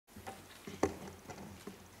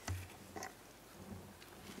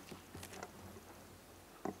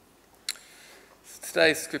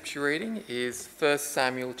Today's scripture reading is 1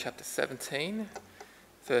 Samuel chapter 17,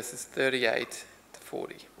 verses 38 to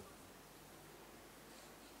 40.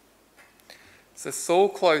 So Saul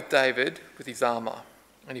clothed David with his armour,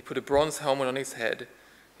 and he put a bronze helmet on his head.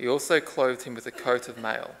 He also clothed him with a coat of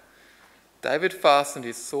mail. David fastened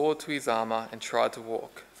his sword to his armour and tried to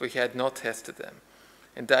walk, for he had not tested them.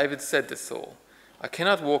 And David said to Saul, "I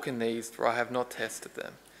cannot walk in these, for I have not tested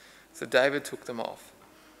them." So David took them off.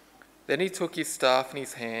 Then he took his staff in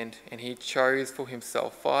his hand, and he chose for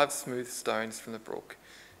himself 5 smooth stones from the brook,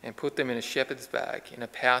 and put them in a shepherd's bag, in a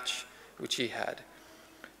pouch which he had.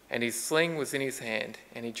 And his sling was in his hand,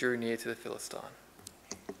 and he drew near to the Philistine.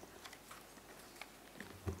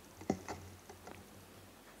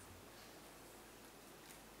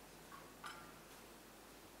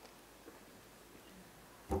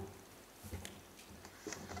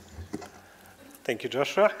 Thank you,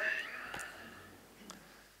 Joshua. Thank you,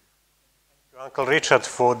 Uncle Richard,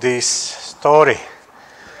 for this story.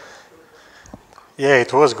 Yeah,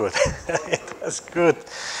 it was good. It was good.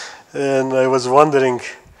 And I was wondering,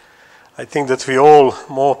 I think that we all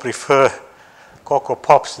more prefer Cocoa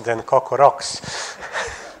Pops than Cocoa Rocks.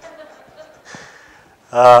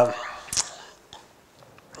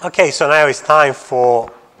 Okay, so now it's time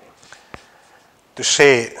to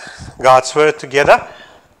share God's Word together.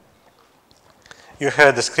 You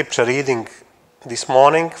heard the scripture reading this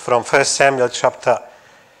morning from 1 Samuel chapter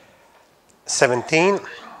 17.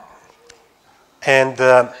 And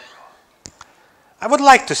I would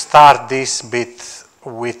like to start this bit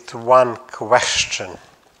with one question.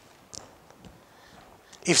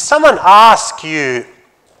 If someone asks you,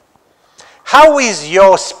 how is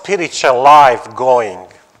your spiritual life going?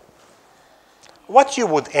 What you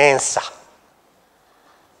would answer?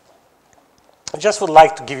 I just would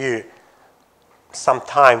like to give you some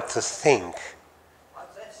time to think.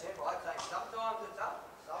 I'd say sometimes it's up,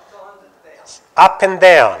 sometimes it's down. Up and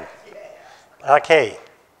down. Yeah. Okay.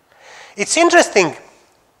 It's interesting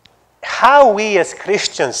how we as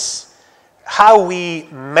Christians, how we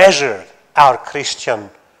measure our Christian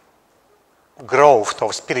growth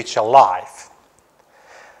of spiritual life.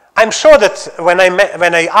 I'm sure that when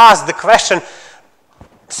I asked the question,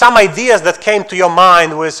 some ideas that came to your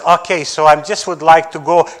mind was, okay, so I just would like to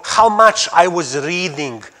go how much I was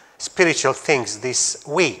reading spiritual things this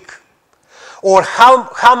week, or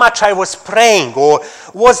how much I was praying, or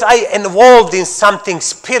was I involved in something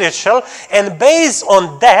spiritual, and based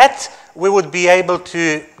on that, we would be able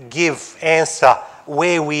to give answer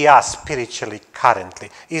where we are spiritually currently.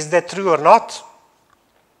 Is that true or not?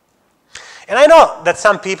 And I know that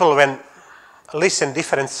some people, when listen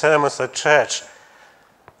different sermons at church,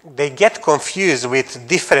 they get confused with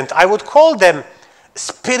different, I would call them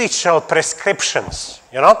spiritual prescriptions,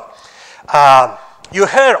 you know. You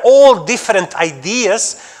hear all different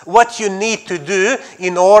ideas what you need to do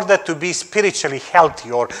in order to be spiritually healthy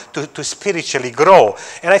or to spiritually grow.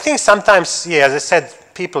 And I think sometimes, yeah, as I said,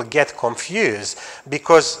 people get confused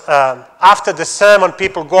because after the sermon,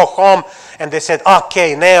 people go home and they said,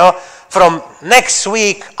 okay, now from next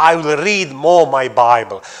week, I will read more my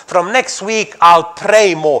Bible. From next week, I'll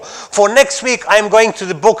pray more. For next week, I'm going to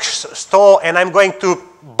the bookstore and I'm going to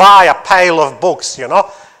buy a pile of books, you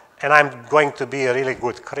know, and I'm going to be a really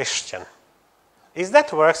good Christian. Is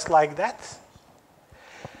that works like that?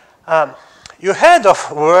 You heard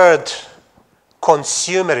of word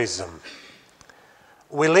consumerism.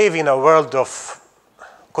 We live in a world of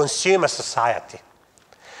consumer society.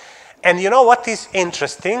 And you know what is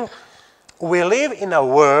interesting? We live in a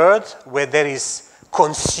world where there is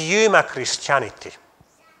consumer Christianity.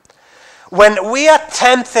 When we are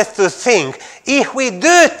tempted to think, if we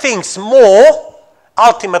do things more,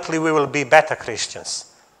 ultimately we will be better Christians.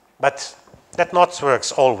 But that not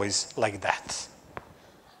works always like that.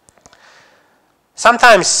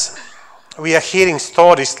 Sometimes we are hearing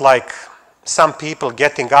stories like some people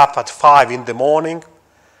getting up at 5 in the morning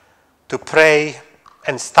to pray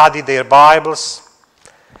and study their Bibles.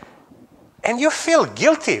 And you feel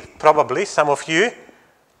guilty, probably, some of you,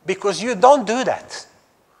 because you don't do that.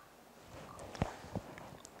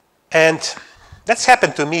 And that's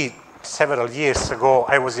happened to me several years ago.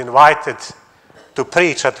 I was invited to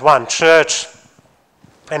preach at one church,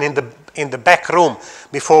 and in the back room,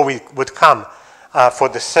 before we would come for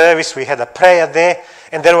the service, we had a prayer there,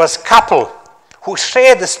 and there was a couple who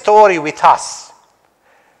shared the story with us.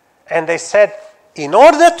 And they said, in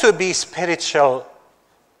order to be spiritual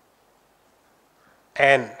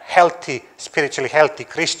and healthy, spiritually healthy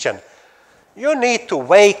Christian, you need to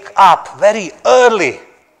wake up very early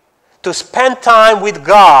to spend time with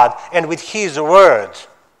God and with His Word.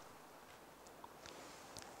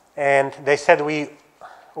 And they said, we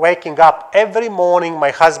waking up every morning,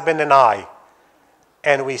 my husband and I,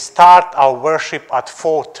 and we start our worship at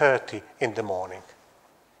 4:30 in the morning.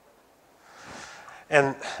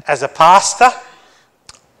 And as a pastor,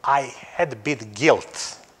 I had a bit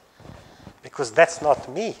guilt because that's not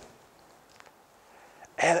me.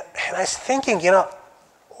 And I was thinking,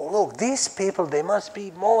 look, these people, they must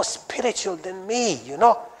be more spiritual than me,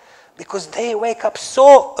 because they wake up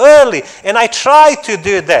so early. And I try to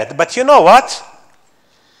do that. But you know what?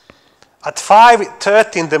 At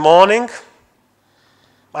 5:30 in the morning,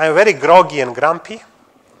 I'm very groggy and grumpy.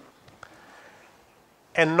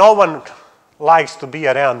 And no one likes to be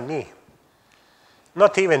around me.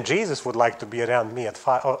 Not even Jesus would like to be around me at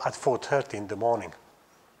 4:30 in the morning.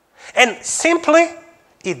 And simply,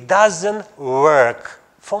 it doesn't work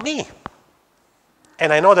for me.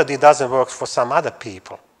 And I know that it doesn't work for some other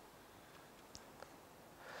people.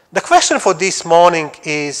 The question for this morning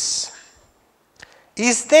is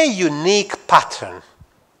there a unique pattern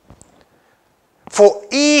for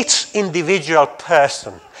each individual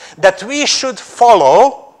person that we should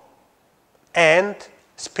follow and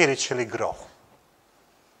spiritually grow?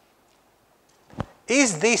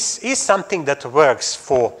 Is something that works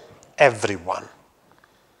for everyone?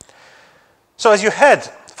 So as you heard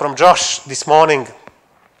from Josh this morning,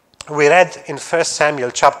 we read in 1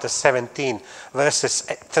 Samuel chapter 17, verses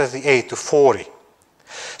 38 to 40.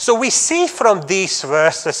 So we see from these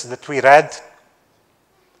verses that we read,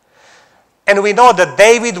 and we know that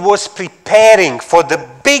David was preparing for the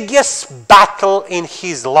biggest battle in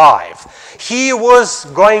his life. He was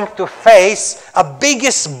going to face a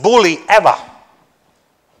biggest bully ever,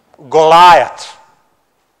 Goliath.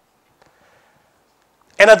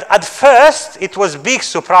 And at first, it was a big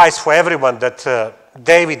surprise for everyone that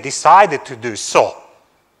David decided to do so.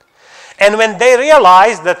 And when they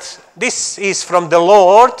realized that this is from the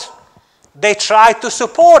Lord, they tried to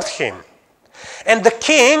support him. And the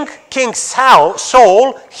King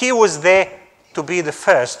Saul, he was there to be the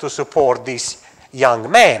first to support this young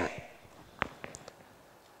man.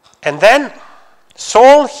 And then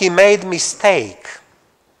Saul, he made a mistake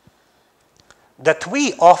that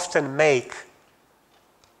we often make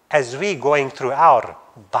as we going through our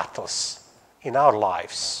battles in our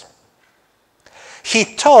lives. He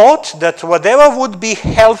thought that whatever would be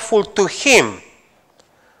helpful to him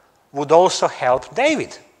would also help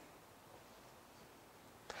David.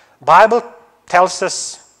 Bible tells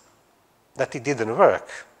us that it didn't work.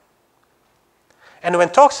 And when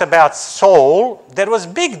it talks about Saul, there was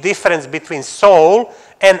big difference between Saul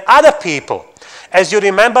and other people. As you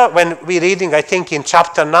remember when we're reading, I think in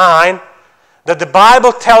chapter 9, that the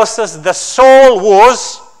Bible tells us that Saul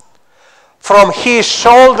was, from his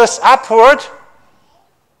shoulders upward,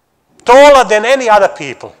 taller than any other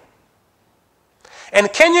people.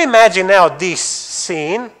 And can you imagine now this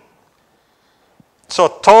scene?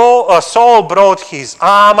 So Saul brought his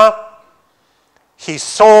armor, his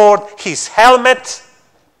sword, his helmet,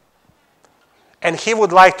 and he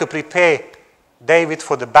would like to prepare David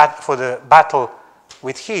for the battle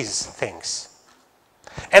with his things.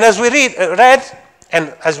 And as we read,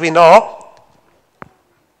 and as we know,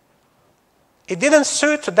 it didn't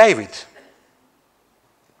suit David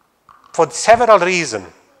for several reasons.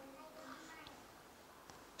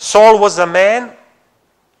 Saul was a man,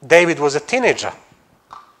 David was a teenager.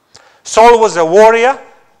 Saul was a warrior,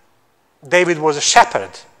 David was a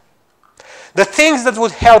shepherd. The things that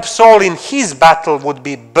would help Saul in his battle would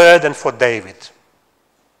be burden for David.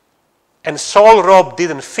 And Saul's robe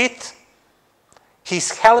didn't fit.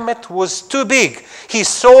 His helmet was too big. His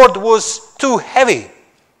sword was too heavy.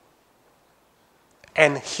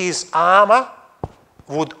 And his armor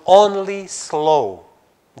would only slow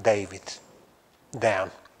David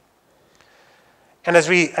down. And as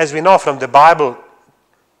we know from the Bible,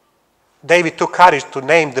 David took courage to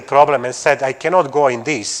name the problem and said, I cannot go in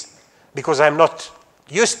this because I'm not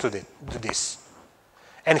used to this.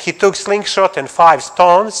 And he took slingshot and 5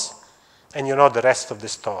 stones, and you know the rest of the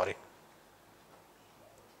story.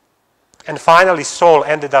 And finally, Saul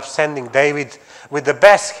ended up sending David with the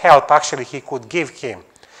best help actually he could give him.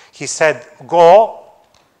 He said, go,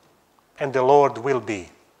 and the Lord will be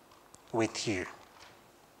with you.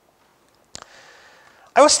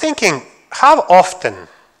 I was thinking, how often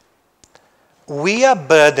we are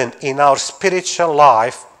burdened in our spiritual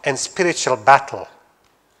life and spiritual battle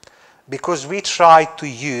because we try to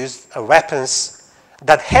use weapons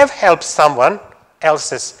that have helped someone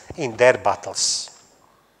else's in their battles.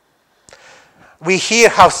 We hear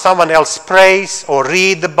how someone else prays or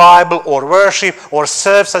read the Bible or worship or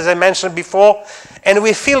serves, as I mentioned before, and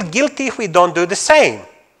we feel guilty if we don't do the same.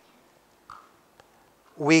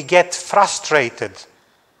 We get frustrated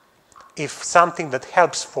if something that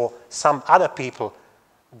helps for some other people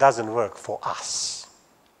doesn't work for us.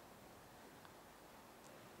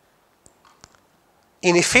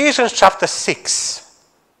 In Ephesians chapter 6,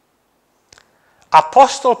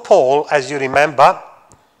 Apostle Paul, as you remember,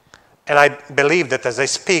 and I believe that as I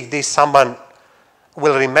speak this, someone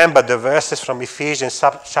will remember the verses from Ephesians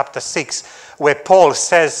chapter 6, where Paul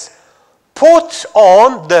says, put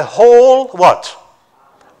on the whole, what?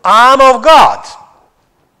 Arm of God.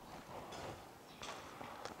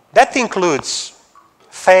 That includes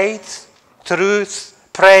faith, truth,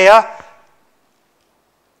 prayer,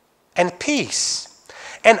 and peace.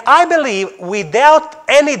 And I believe, without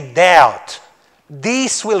any doubt,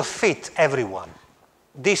 this will fit everyone.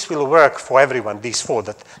 This will work for everyone, these four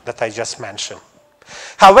that I just mentioned.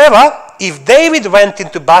 However, if David went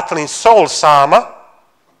into battle in Saul's armor,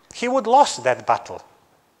 he would lose that battle.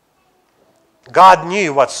 God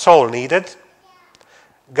knew what Saul needed.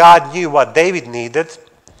 God knew what David needed.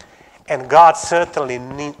 And God certainly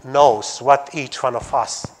knows what each one of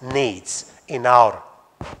us needs in our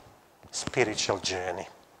spiritual journey.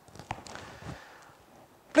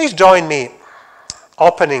 Please join me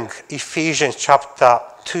opening Ephesians chapter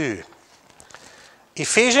 2.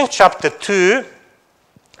 Ephesians chapter 2,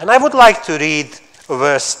 and I would like to read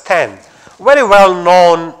verse 10. Very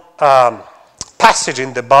well-known passage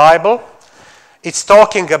in the Bible. It's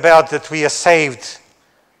talking about that we are saved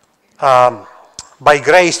by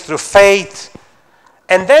grace through faith.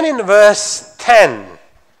 And then in verse 10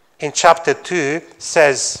 in chapter 2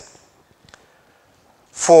 says,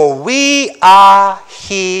 for we are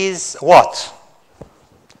his what?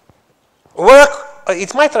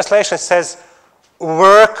 My translation says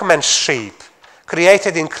workmanship,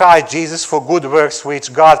 created in Christ Jesus for good works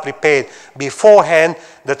which God prepared beforehand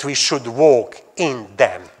that we should walk in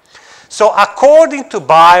them. So according to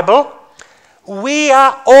Bible, we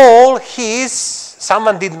are all his,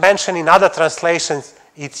 someone did mention in other translations,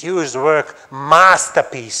 it's used word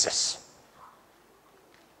masterpieces.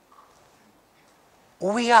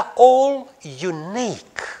 We are all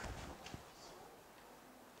unique.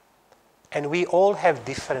 And we all have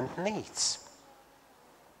different needs.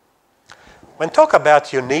 When talk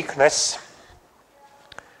about uniqueness,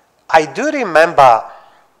 I do remember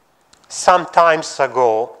some times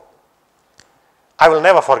ago, I will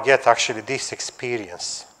never forget actually this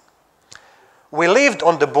experience. We lived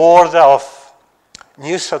on the border of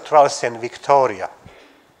New South Wales and Victoria,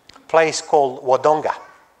 a place called Wodonga.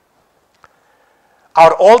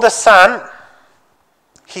 Our oldest son,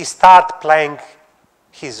 he started playing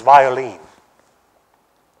his violin.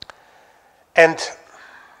 And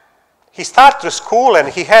he started to school and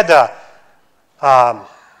he had a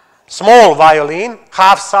small violin,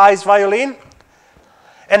 half-size violin.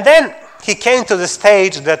 And then he came to the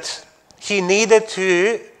stage that he needed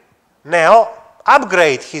to now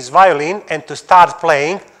upgrade his violin and to start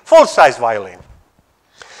playing full-size violin.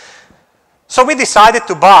 So we decided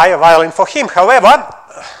to buy a violin for him. However,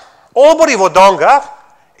 Albury Wodonga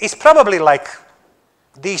is probably like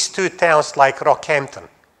these two towns like Rockhampton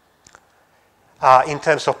in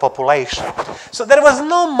terms of population. So there was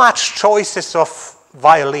not much choices of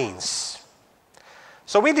violins.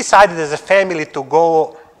 So we decided as a family to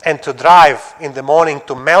go and to drive in the morning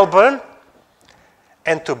to Melbourne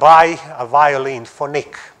and to buy a violin for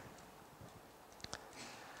Nick.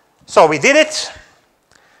 So we did it.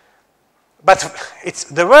 But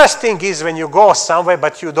the worst thing is when you go somewhere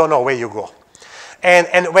but you don't know where you go.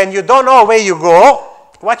 And when you don't know where you go,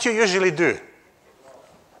 what you usually do?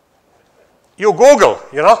 You Google,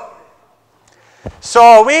 you know.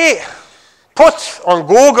 So we put on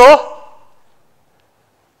Google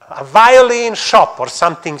a violin shop or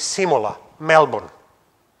something similar, Melbourne.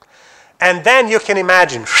 And then you can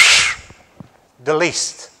imagine the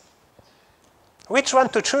list. Which one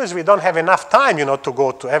to choose? We don't have enough time, you know, to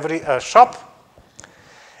go to every shop.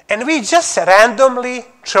 And we just randomly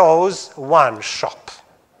chose one shop.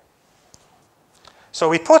 So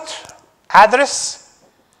we put address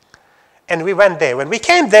and we went there. When we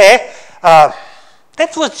came there,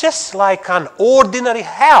 that was just like an ordinary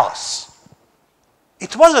house.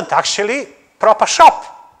 It wasn't actually proper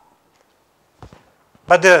shop.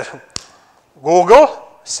 But the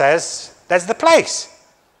Google says that's the place.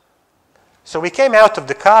 So we came out of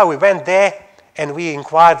the car, we went there, and we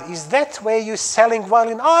inquired, is that where you're selling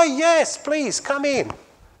violin? Oh, yes, please, come in.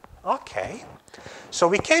 Okay. So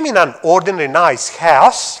we came in an ordinary nice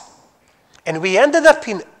house, and we ended up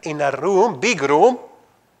in a room, big room,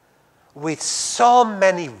 with so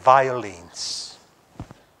many violins.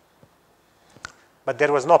 But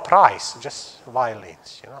there was no price, just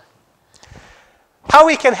violins, you know. How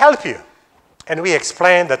we can help you? And we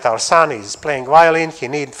explained that our son is playing violin, he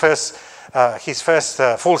needs his first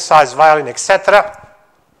full-size violin, etc.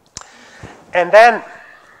 And then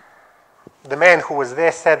the man who was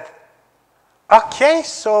there said, okay,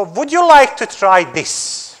 so would you like to try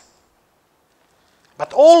this?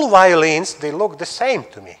 But all violins, they look the same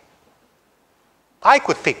to me. I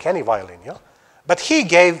could pick any violin, you know? But he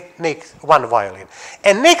gave Nick one violin.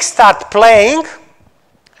 And Nick started playing,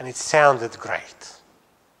 and it sounded great.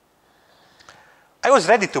 I was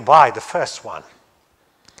ready to buy the first one.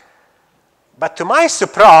 But to my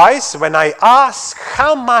surprise, when I asked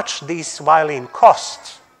how much this violin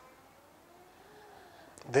cost,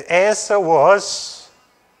 the answer was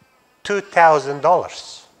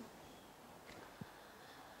 $2,000.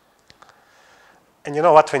 And you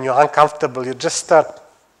know what, when you're uncomfortable, you just start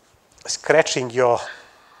scratching your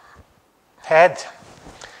head.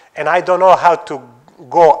 And I don't know how to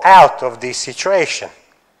go out of this situation.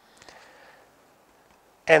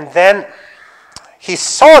 And then he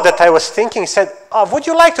saw that I was thinking, he said, oh, would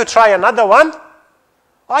you like to try another one?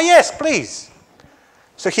 Oh, yes, please.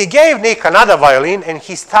 So he gave Nick another violin, and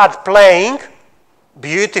he started playing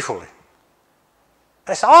beautifully.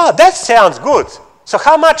 I said, oh, that sounds good. So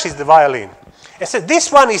how much is the violin? I said,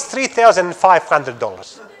 this one is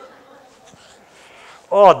 $3,500.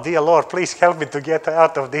 Oh, dear Lord, please help me to get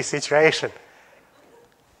out of this situation.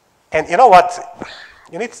 And you know what?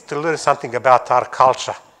 You need to learn something about our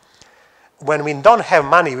culture. When we don't have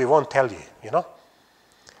money, we won't tell you, you know.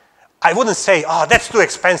 I wouldn't say, oh, that's too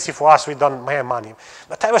expensive for us, we don't have money.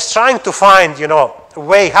 But I was trying to find, you know, a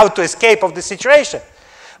way how to escape of the situation.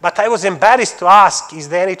 But I was embarrassed to ask, is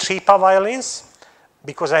there any cheaper violins?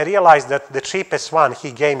 Because I realized that the cheapest one,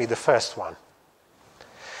 he gave me the first one.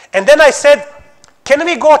 And then I said, can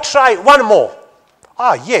we go try one more?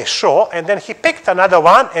 Ah, yeah, sure. And then he picked another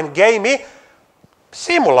one and gave me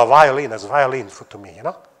similar violin as violin to me, you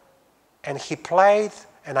know. And he played,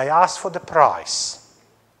 and I asked for the price.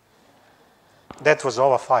 That was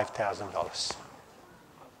over $5,000.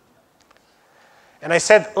 And I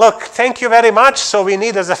said, look, thank you very much, so we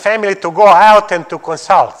need as a family to go out and to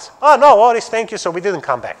consult. Oh, no worries, thank you, so we didn't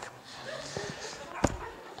come back.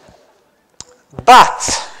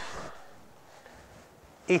 But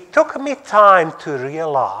it took me time to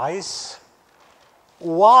realize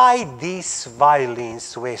why these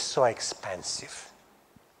violins were so expensive.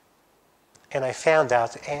 And I found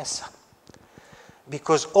out the answer.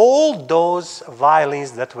 Because all those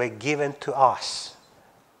violins that were given to us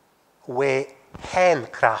were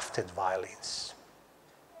handcrafted violins.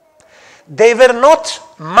 They were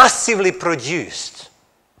not massively produced.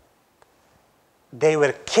 They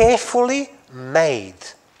were carefully made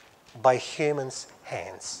by humans'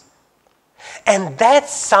 hands. And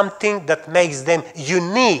that's something that makes them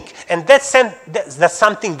unique. And that's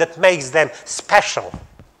something that makes them special.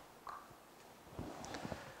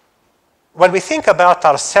 When we think about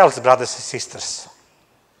ourselves, brothers and sisters,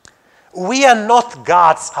 we are not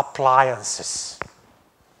God's appliances.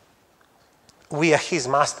 We are His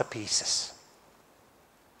masterpieces.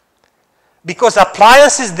 Because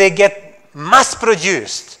appliances, they get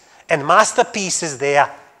mass-produced, and masterpieces, they are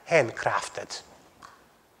handcrafted.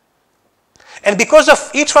 And because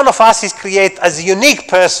of each one of us is created as a unique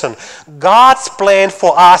person, God's plan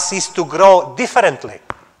for us is to grow differently.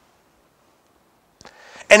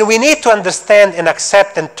 And we need to understand and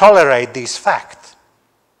accept and tolerate this fact.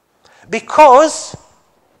 Because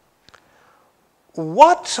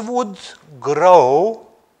what would grow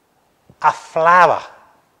a flower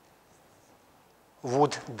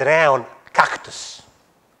would drown cactus?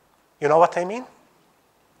 You know what I mean?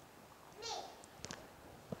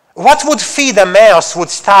 What would feed a mouse would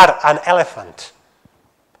starve an elephant.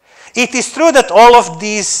 It is true that all of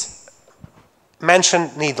these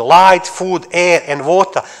mentioned need light, food, air, and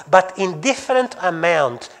water, but in different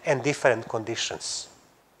amount and different conditions.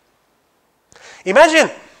 Imagine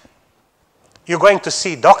you're going to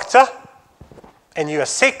see a doctor and you are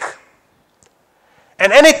sick,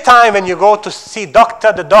 and any time when you go to see a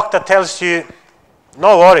doctor, the doctor tells you,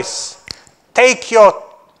 no worries, take 2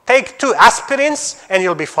 aspirins and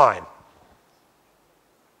you'll be fine.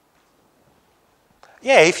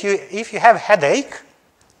 Yeah, if you have headache,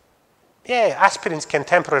 yeah, aspirins can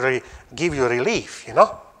temporarily give you relief, you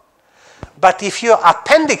know. But if your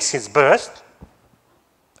appendix is burst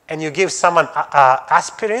and you give someone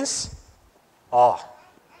aspirins, oh,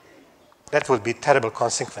 that would be terrible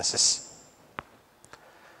consequences.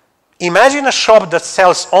 Imagine a shop that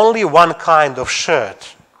sells only one kind of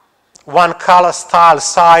shirt, one color, style,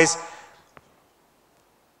 size.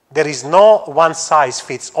 There is no one size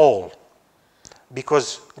fits all,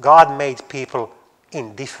 because God made people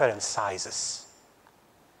in different sizes.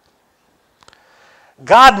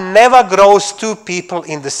 God never grows two people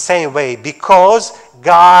in the same way because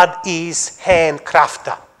God is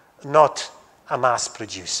handcrafter, not a mass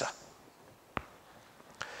producer.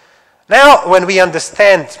 Now, when we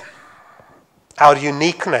understand our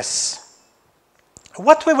uniqueness,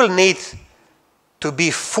 what we will need to be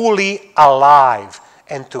fully alive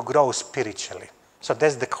and to grow spiritually. So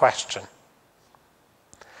that's the question.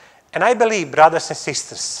 And I believe, brothers and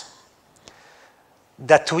sisters,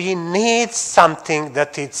 that we need something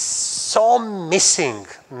that is so missing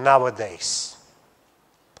nowadays.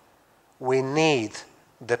 We need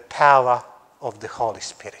the power of the Holy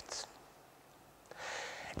Spirit.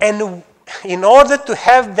 And in order to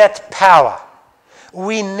have that power,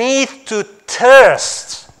 we need to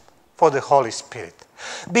thirst for the Holy Spirit.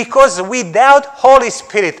 Because without Holy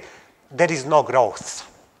Spirit, there is no growth.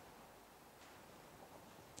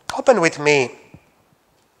 Open with me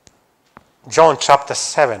John chapter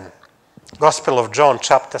 7, Gospel of John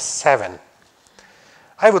chapter 7.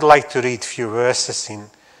 I would like to read a few verses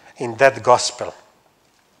in that Gospel.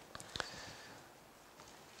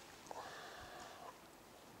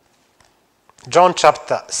 John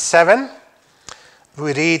chapter 7,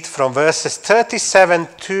 we read from verses 37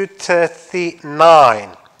 to 39.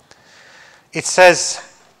 It says,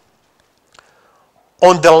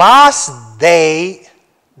 on the last day,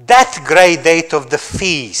 that great day of the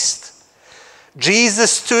feast,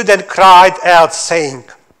 Jesus stood and cried out, saying,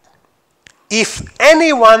 if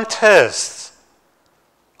anyone thirsts,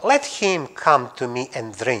 let him come to me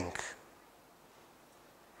and drink.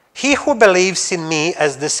 He who believes in me,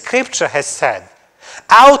 as the scripture has said,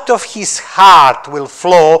 out of his heart will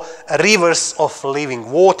flow rivers of living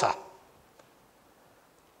water.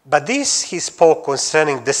 But this he spoke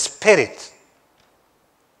concerning the Spirit,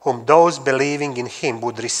 whom those believing in him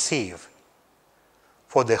would receive.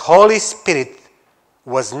 For the Holy Spirit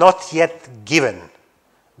was not yet given,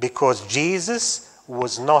 because Jesus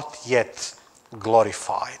was not yet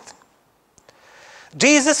glorified.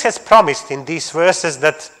 Jesus has promised in these verses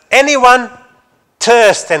that anyone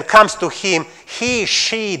thirsts and comes to him, he,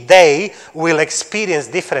 she, they will experience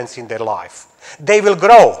difference in their life. They will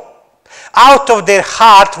grow. Out of their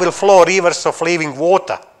heart will flow rivers of living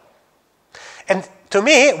water. And to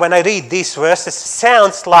me, when I read these verses, it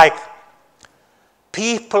sounds like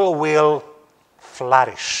people will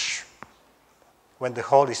flourish when the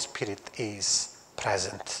Holy Spirit is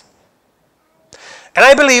present. And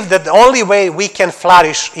I believe that the only way we can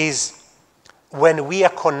flourish is when we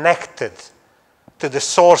are connected to the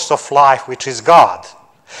source of life, which is God.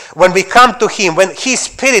 When we come to him, when his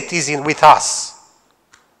Spirit is in with us.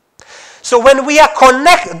 So when we are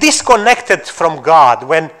disconnected from God,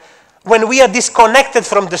 when we are disconnected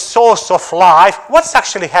from the source of life, what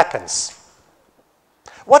actually happens?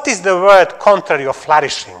 What is the word contrary of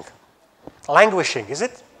flourishing? Languishing, is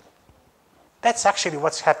it? That's actually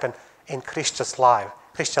what's happened in Christian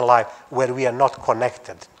life, where we are not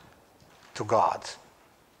connected to God,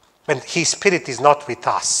 when his Spirit is not with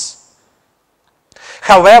us.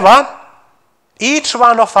 However, each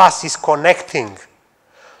one of us is connecting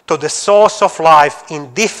to the source of life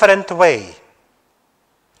in different way.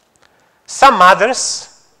 Some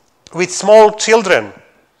mothers with small children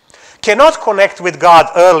cannot connect with God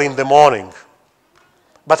early in the morning,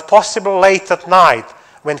 but possible late at night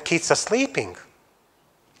when kids are sleeping.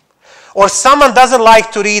 Or someone doesn't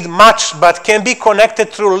like to read much but can be connected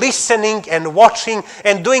through listening and watching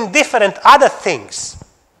and doing different other things.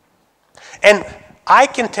 And I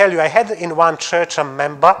can tell you, I had in one church a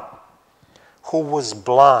member who was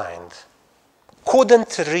blind,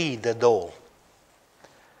 couldn't read at all.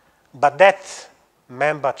 But that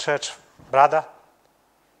member, church brother,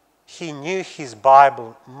 he knew his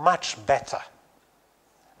Bible much better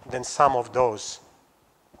than some of those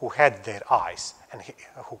who had their eyes and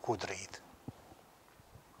who could read.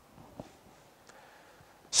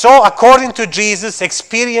 So, according to Jesus,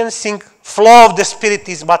 experiencing flow of the Spirit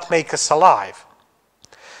is what makes us alive.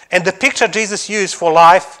 And the picture Jesus used for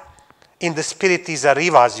life in the Spirit is a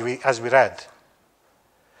river, as we read.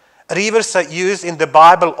 Rivers are used in the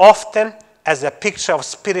Bible often as a picture of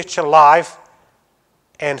spiritual life,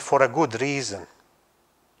 and for a good reason.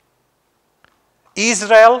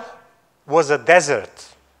 Israel was a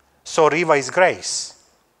desert, so river is grace.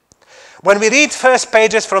 When we read first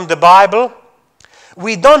pages from the Bible,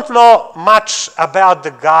 we don't know much about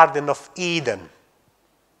the Garden of Eden,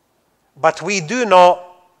 but we do know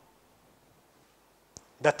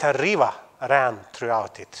that a river ran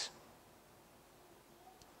throughout it.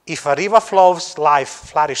 If a river flows, life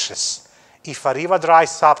flourishes. If a river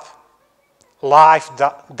dries up, life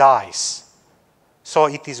dies. so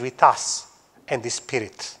it is with us and the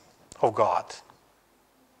Spirit of God.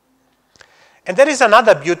 And there is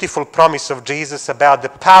another beautiful promise of Jesus about the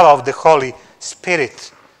power of the Holy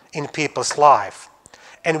Spirit in people's life.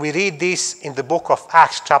 And we read this in the book of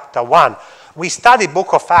Acts chapter 1. We study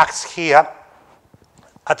book of Acts here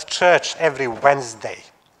at church every Wednesday.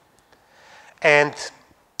 And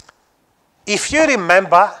if you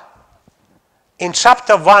remember, in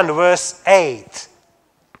chapter 1, verse 8,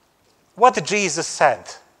 what Jesus said,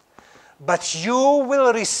 but you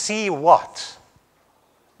will receive what?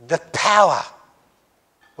 The power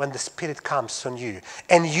when the Spirit comes on you.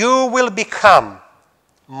 And you will become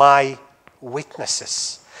my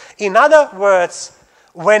witnesses. In other words,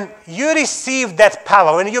 when you receive that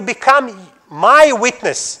power, when you become my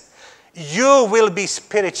witness, you will be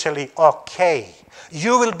spiritually okay.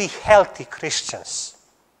 You will be healthy Christians.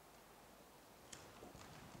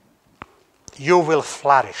 You will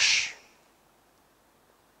flourish.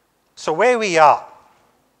 So where we are,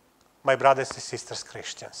 my brothers and sisters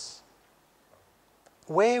Christians,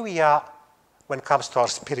 where we are when it comes to our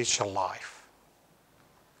spiritual life,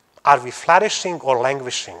 are we flourishing or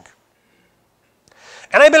languishing?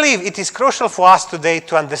 And I believe it is crucial for us today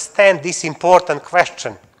to understand this important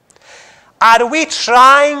question. Are we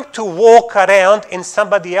trying to walk around in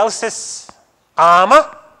somebody else's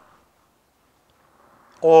armor?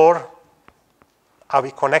 Or are we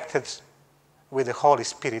connected with the Holy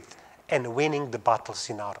Spirit and winning the battles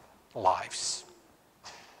in our lives?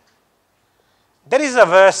 There is a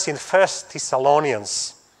verse in 1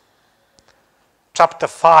 Thessalonians chapter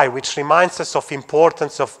 5 which reminds us of the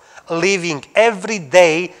importance of living every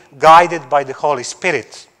day guided by the Holy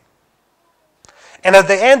Spirit. And at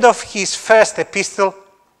the end of his first epistle,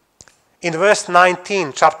 in verse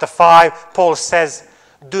 19, chapter 5, Paul says,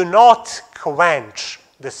 do not quench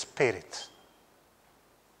the Spirit.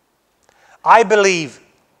 I believe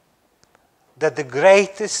that the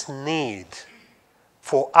greatest need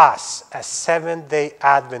for us as Seventh-day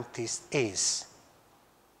Adventists is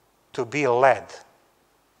to be led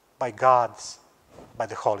by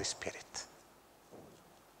the Holy Spirit.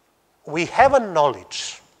 We have a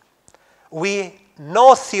knowledge. We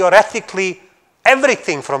know theoretically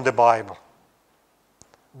everything from the Bible.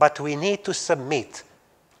 But we need to submit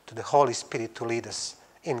to the Holy Spirit to lead us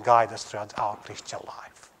and guide us throughout our Christian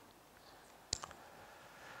life.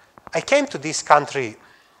 I came to this country,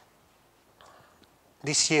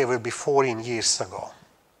 this year will be 14 years ago.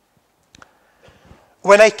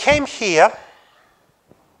 When I came here,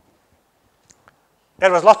 there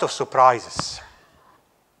was a lot of surprises.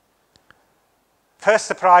 First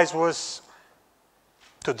surprise was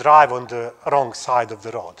to drive on the wrong side of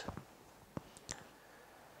the road.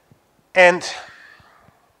 And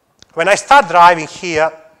when I started driving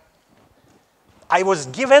here, I was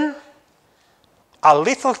given a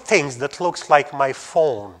little thing that looks like my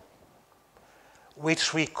phone,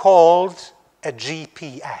 which we called a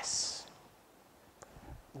GPS,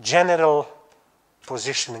 General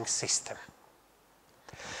Positioning System.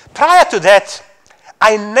 Prior to that,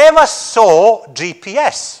 I never saw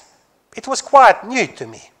GPS. It was quite new to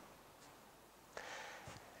me.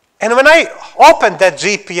 And when I opened that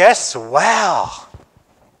GPS, wow,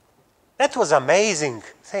 that was an amazing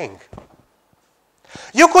thing.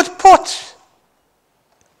 You could put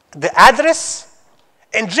the address,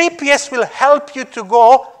 and GPS will help you to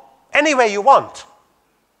go anywhere you want.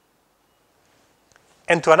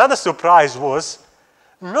 And to another surprise was,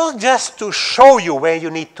 not just to show you where you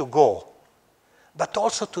need to go, but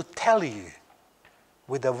also to tell you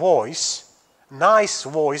with a voice, nice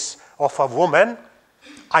voice of a woman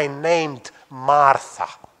I named Martha.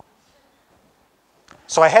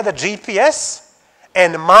 So I had a GPS,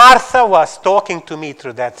 and Martha was talking to me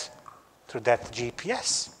through that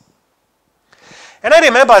GPS. And I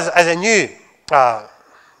remember as a new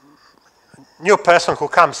person who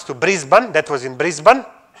comes to Brisbane, that was in Brisbane,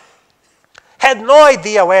 had no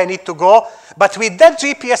idea where I need to go, but with that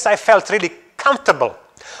GPS I felt really comfortable.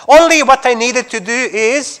 Only what I needed to do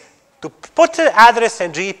is to put the address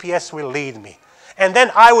and GPS will lead me. And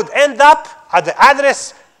then I would end up at the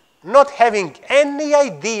address not having any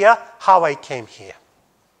idea how I came here.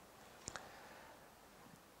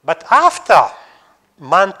 But after a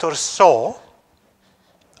month or so,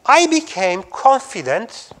 I became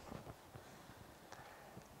confident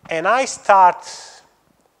and I start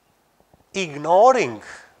ignoring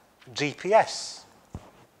GPS.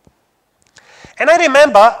 And I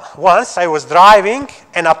remember once I was driving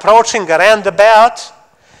and approaching a roundabout,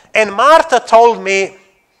 and Martha told me,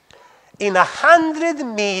 in 100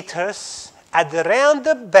 meters at the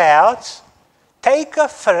roundabout, take a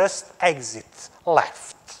first exit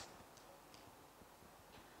left.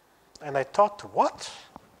 And I thought, what?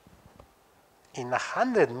 In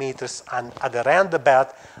 100 meters and at the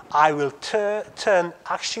roundabout, I will turn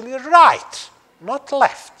actually right, not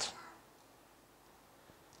left.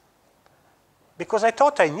 Because I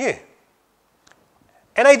thought I knew.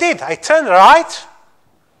 And I did. I turned right.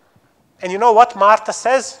 And you know what Martha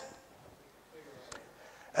says?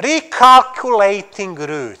 Recalculating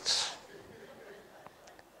route.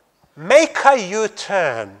 Make a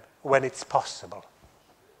U-turn when it's possible.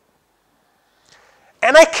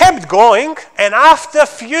 And I kept going, and after a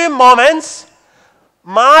few moments,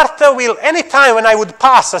 Martha will, anytime when I would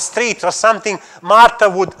pass a street or something, Martha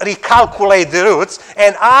would recalculate the routes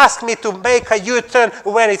and ask me to make a U-turn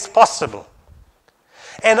when it's possible.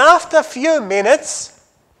 And after a few minutes,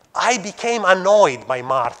 I became annoyed by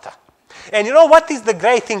Martha. And you know what is the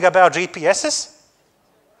great thing about GPSs?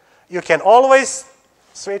 You can always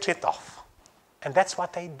switch it off. And that's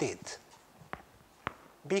what I did.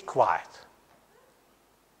 Be quiet.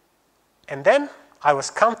 And then I was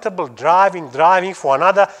comfortable driving for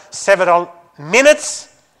another several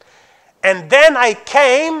minutes. And then I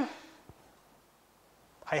came.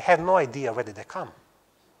 I had no idea where did I come.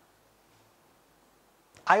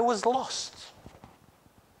 I was lost.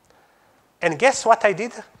 And guess what I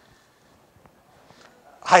did?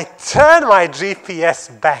 I turned my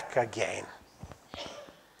GPS back again.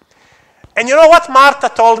 And you know what Martha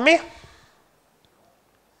told me?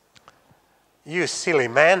 You silly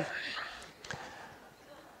man.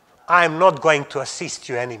 I'm not going to assist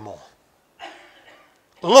you anymore.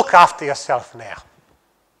 Look after yourself now.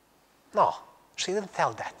 No, she didn't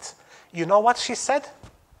tell that. You know what she said?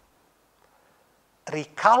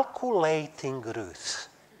 Recalculating route.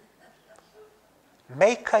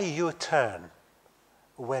 Make a U-turn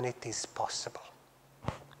when it is possible.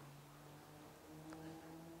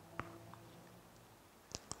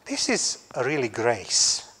 This is really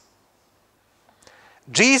grace.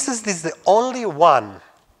 Jesus is the only one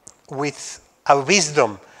with a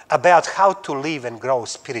wisdom about how to live and grow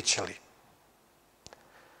spiritually.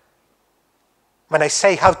 When I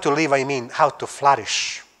say how to live, I mean how to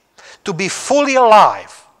flourish, to be fully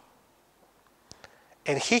alive.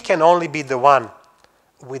 And he can only be the one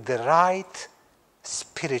with the right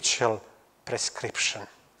spiritual prescription.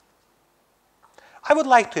 I would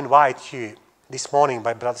like to invite you this morning,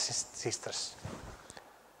 my brothers and sisters,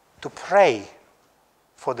 to pray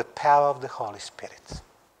for the power of the Holy Spirit,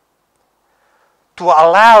 to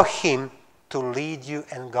allow him to lead you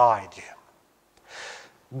and guide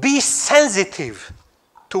you. Be sensitive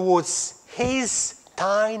towards his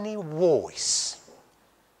tiny voice.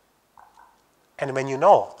 And when you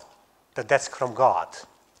know that that's from God,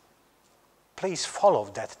 please follow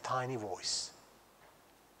that tiny voice.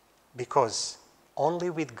 Because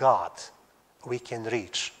only with God we can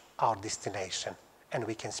reach our destination and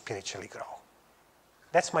we can spiritually grow.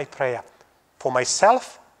 That's my prayer for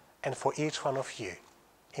myself and for each one of you.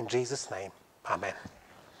 In Jesus' name, amen.